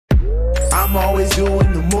I'm always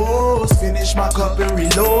doing the most. Finish my cup and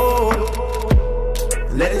reload.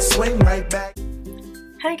 Let it swing right back.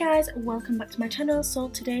 Hi guys, welcome back to my channel. So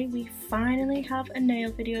today we finally have a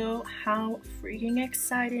nail video. How freaking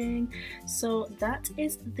exciting. So that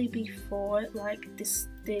is the before, like this,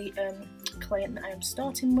 the client that I am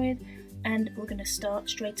starting with, and we're gonna start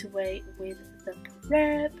straight away with the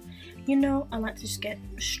prep. You know, I like to just get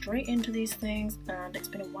straight into these things, and it's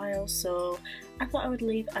been a while, so I thought I would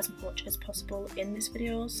leave as much as possible in this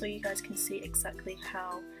video so you guys can see exactly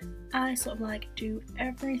how I sort of like do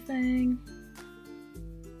everything.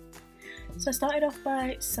 So I started off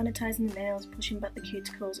by sanitizing the nails, pushing back the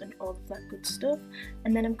cuticles and all of that good stuff,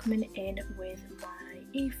 and then I'm coming in with my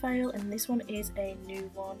e-file, and this one is a new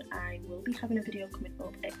one. I will be having a video coming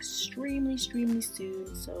up extremely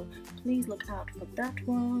soon, so please look out for that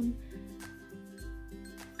one.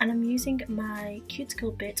 And I'm using my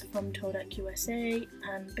cuticle bit from Todak USA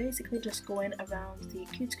and basically just going around the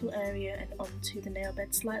cuticle area and onto the nail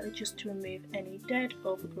bed slightly, just to remove any dead,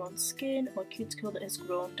 overgrown skin or cuticle that has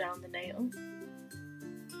grown down the nail.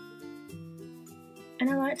 And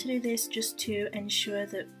I like to do this just to ensure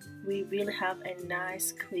that we really have a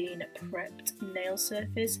nice, clean, prepped nail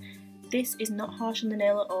surface. This is not harsh on the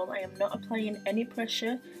nail at all. I am not applying any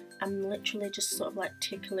pressure. I'm literally just sort of like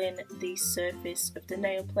tickling the surface of the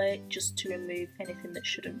nail plate just to remove anything that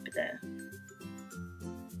shouldn't be there.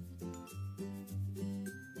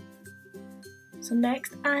 So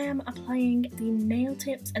next I am applying the nail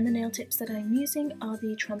tips, and the nail tips that I'm using are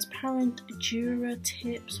the transparent Dura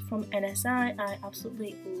tips from NSI. I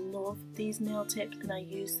absolutely love these nail tips, and I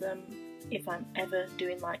use them if I'm ever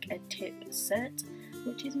doing like a tip set,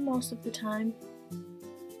 which is most of the time.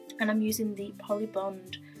 And I'm using the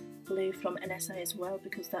Polybond glue from NSI as well,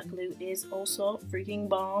 because that glue is also freaking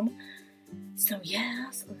bomb. So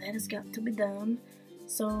yes, that has got to be done.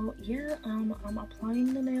 So yeah, I'm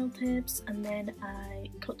applying the nail tips, and then I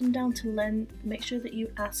cut them down to length. Make sure that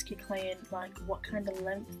you ask your client like what kind of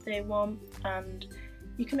length they want, and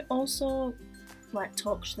you can also like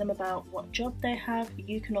talk to them about what job they have.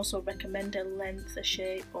 You can also recommend a length, a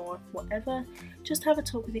shape, or whatever. Just have a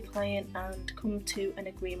talk with your client and come to an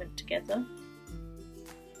agreement together.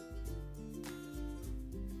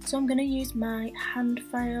 So I'm going to use my hand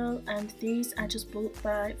file, and these I just bulk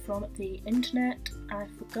buy from the internet. I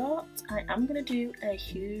forgot I am going to do a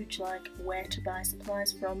huge like where to buy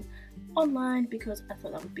supplies from online, because I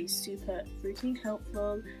thought that would be super freaking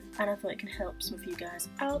helpful, and I thought it can help some of you guys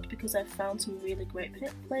out, because I've found some really great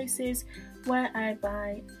places where I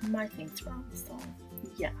buy my things from. So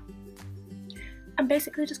yeah, I'm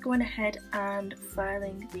basically just going ahead and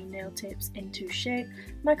filing the nail tips into shape.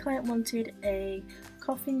 My client wanted a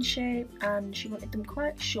coffin shape, and she wanted them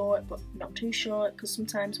quite short but not too short, because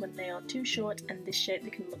sometimes when they are too short and this shape, they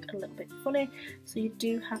can look a little bit funny. So you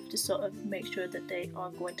do have to sort of make sure that they are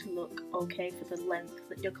going to look okay for the length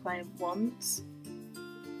that your client wants.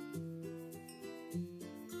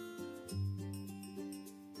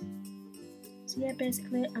 So yeah,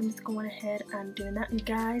 basically I'm just going ahead and doing that. And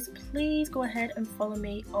guys, please go ahead and follow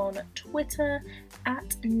me on Twitter at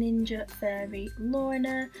Ninja Fairy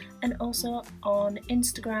Lorna, and also on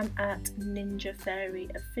Instagram at Ninja Fairy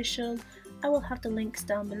Official. I will have the links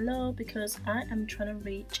down below, because I am trying to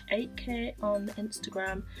reach 8k on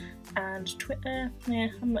Instagram and Twitter. Yeah,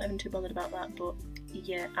 I'm not even too bothered about that, but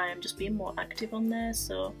yeah, I am just being more active on there,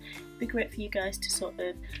 so it'd be great for you guys to sort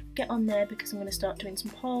of get on there, because I'm going to start doing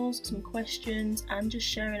some polls, some questions, and just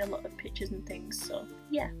sharing a lot of pictures and things. So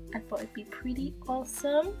yeah, I thought it'd be pretty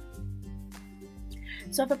awesome.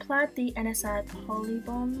 So I've applied the NSI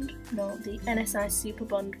the NSI Super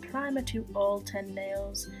Bond primer to all 10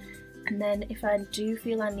 nails, and then if I do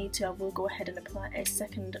feel I need to, I will go ahead and apply a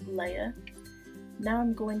second layer. Now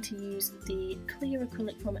I'm going to use the clear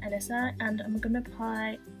acrylic from NSI, and I'm going to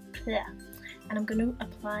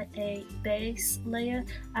apply a base layer.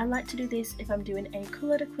 I like to do this if I'm doing a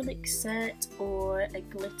coloured acrylic set or a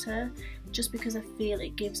glitter, just because I feel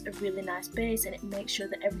it gives a really nice base, and it makes sure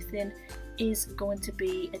that everything is going to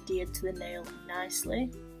be adhered to the nail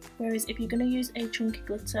nicely. Whereas if you're going to use a chunky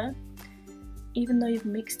glitter, even though you've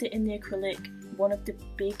mixed it in the acrylic, one of the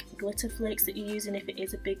big glitter flakes that you're using, if it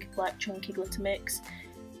is a big like chunky glitter mix,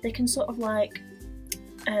 they can sort of like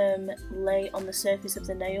lay on the surface of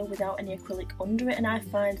the nail without any acrylic under it, and I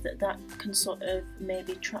find that that can sort of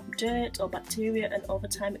maybe trap dirt or bacteria, and over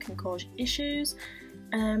time it can cause issues.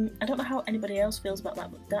 I don't know how anybody else feels about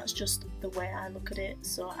that, but that's just the way I look at it.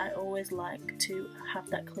 So I always like to have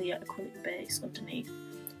that clear acrylic base underneath.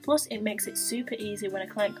 Plus it makes it super easy when a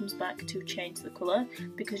client comes back to change the colour,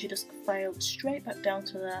 because you just file straight back down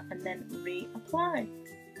to that and then reapply.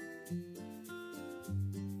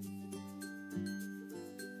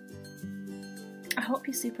 hope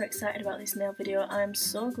you're super excited about this nail video. I'm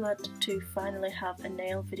so glad to finally have a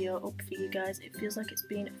nail video up for you guys. It feels like it's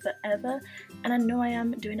been forever, and I know I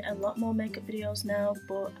am doing a lot more makeup videos now,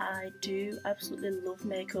 but I do absolutely love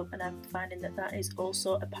makeup, and I'm finding that that is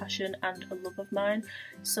also a passion and a love of mine.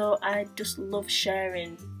 So I just love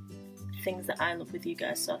sharing things that I love with you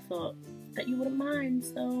guys, so I thought that you wouldn't mind,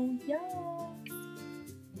 so yeah.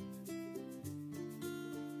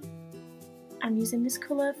 I'm using this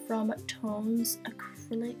colour from Tone's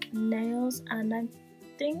Acrylic Nails, and I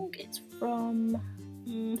think it's from,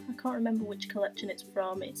 I can't remember which collection it's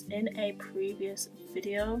from. It's in a previous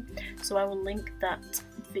video, so I will link that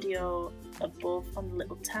video above on the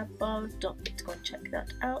little tab bar. Don't forget to go and check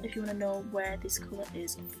that out if you want to know where this colour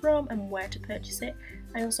is from and where to purchase it.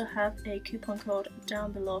 I also have a coupon code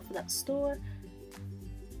down below for that store.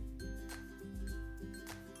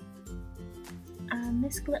 And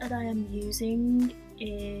this glitter that I am using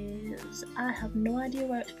is, I have no idea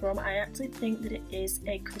where it's from. I actually think that it is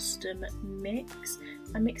a custom mix.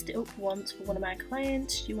 I mixed it up once for one of my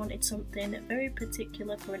clients. She wanted something very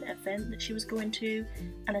particular for an event that she was going to,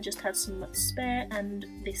 and I just had some spare, and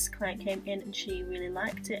this client came in and she really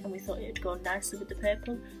liked it, and we thought it would go nicely with the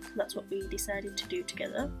purple, so that's what we decided to do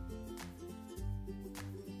together.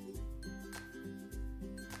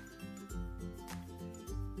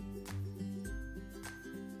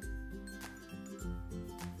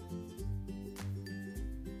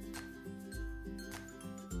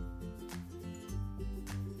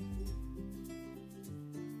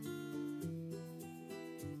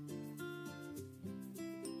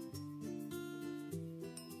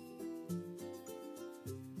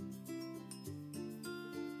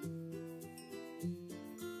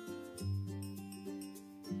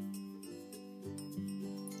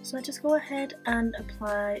 So I just go ahead and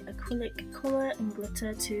apply acrylic colour and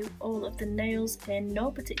glitter to all of the nails in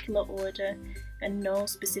no particular order and no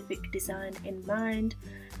specific design in mind.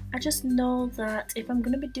 I just know that if I'm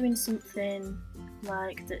going to be doing something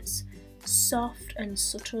like that's soft and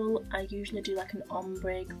subtle, I usually do like an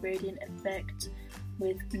ombre gradient effect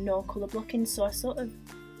with no colour blocking, so I sort of,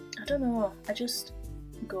 I don't know, I just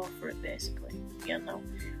go for it basically, you know,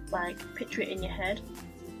 like picture it in your head.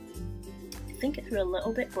 Think it through a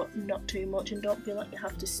little bit, but not too much, and don't feel like you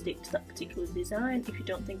have to stick to that particular design if you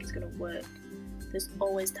don't think it's going to work. There's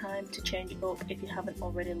always time to change it up if you haven't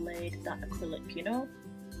already laid that acrylic, you know?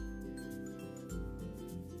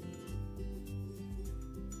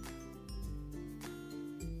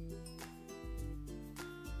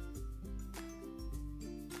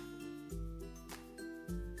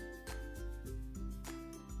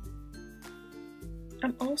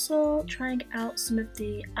 I'm also trying out some of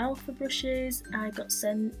the alpha brushes. I got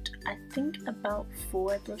sent, I think, about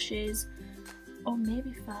 4 brushes, or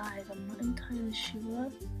maybe 5, I'm not entirely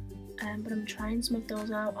sure, but I'm trying some of those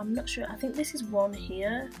out. I'm not sure, I think this is one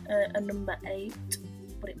here, a number 8,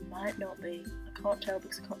 but it might not be, I can't tell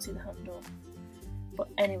because I can't see the handle. But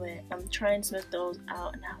anyway, I'm trying some of those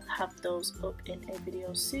out, and I'll have those up in a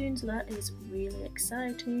video soon, so that is really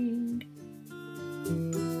exciting.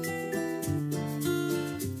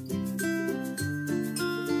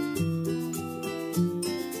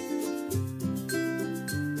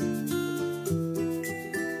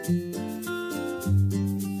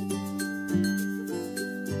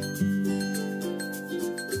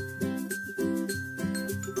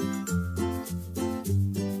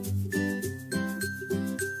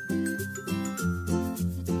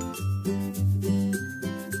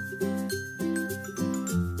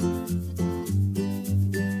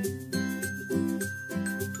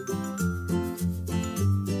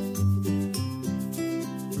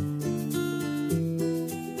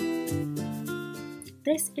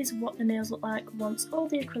 This is what the nails look like once all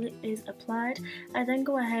the acrylic is applied. I then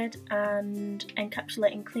go ahead and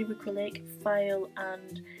encapsulate in clear acrylic, file,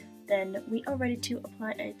 and then we are ready to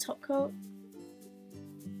apply a top coat.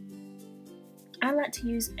 I like to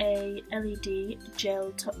use a LED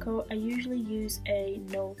gel top coat. I usually use a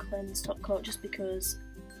no cleanse top coat just because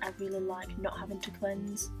I really like not having to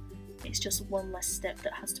cleanse. It's just one less step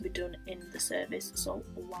that has to be done in the service, so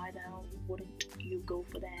why the hell wouldn't you go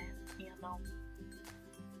for that, you know?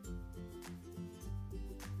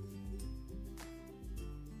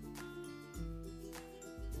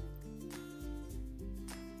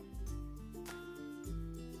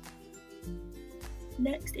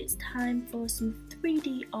 Next it's time for some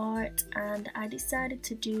 3D art, and I decided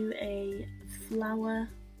to do a flower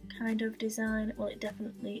kind of design. Well, it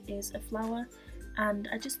definitely is a flower, and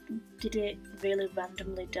I just did it really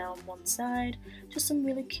randomly down one side, just some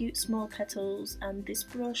really cute small petals. And this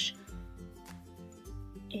brush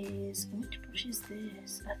is, which brush is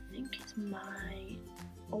this? I think it's my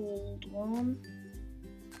old one.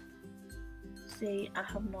 See, I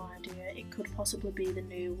have no idea. It could possibly be the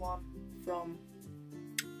new one from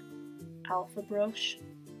Alpha Brush,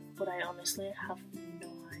 but I honestly have no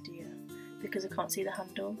idea because I can't see the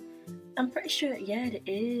handle. I'm pretty sure, yeah, it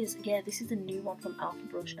is. Yeah, this is the new one from Alpha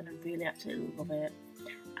Brush, and I really absolutely love it.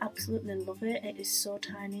 Absolutely love it. It is so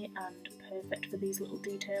tiny and perfect for these little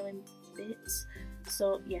detailing bits.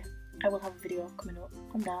 So yeah, I will have a video coming up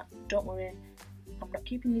on that. Don't worry, I'm not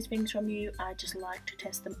keeping these things from you. I just like to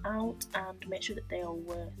test them out and make sure that they are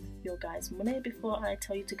worth your guys' money before I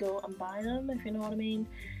tell you to go and buy them, if you know what I mean.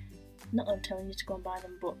 Not that I'm telling you to go and buy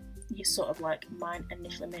them, but you sort of like might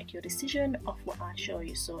initially make your decision off what I show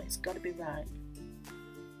you, so it's got to be right.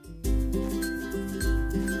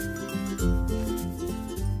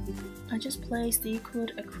 I just placed the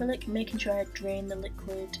coloured acrylic, making sure I drain the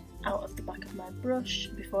liquid out of the back of my brush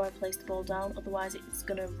before I place the ball down, otherwise it's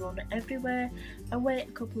going to run everywhere. I wait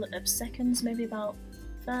a couple of seconds, maybe about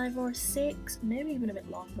 5 or 6, maybe even a bit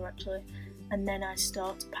longer actually, and then I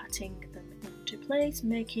start patting them into place,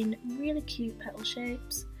 making really cute petal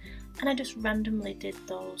shapes. And I just randomly did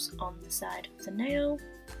those on the side of the nail.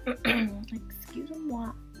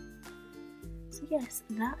 Excuse-moi. So yes,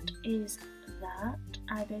 that is that.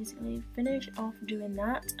 I basically finish off doing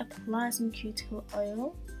that, apply some cuticle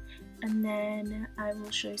oil, and then I will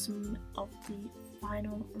show you some of the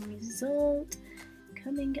final result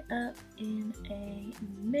coming up in a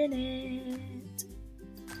minute.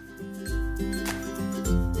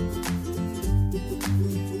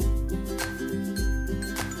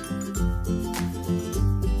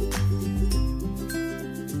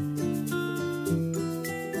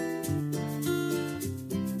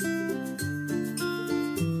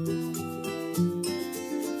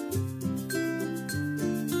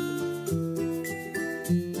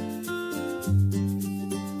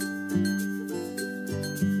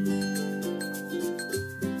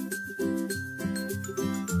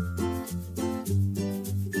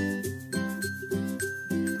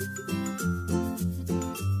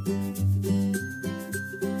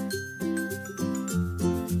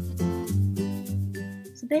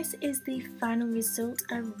 This is the final result.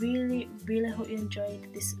 I really hope you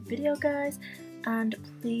enjoyed this video, guys, and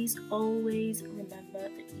please always remember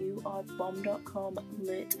that you are bomb.com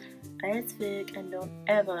lit as fuck, and don't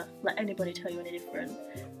ever let anybody tell you any different.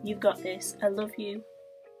 You've got this. I love you.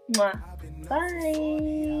 Mwah.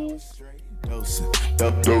 Bye.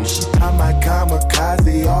 I might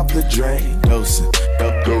kamikaze off the drain.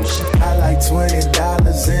 I like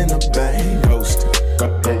 $20 in the bank.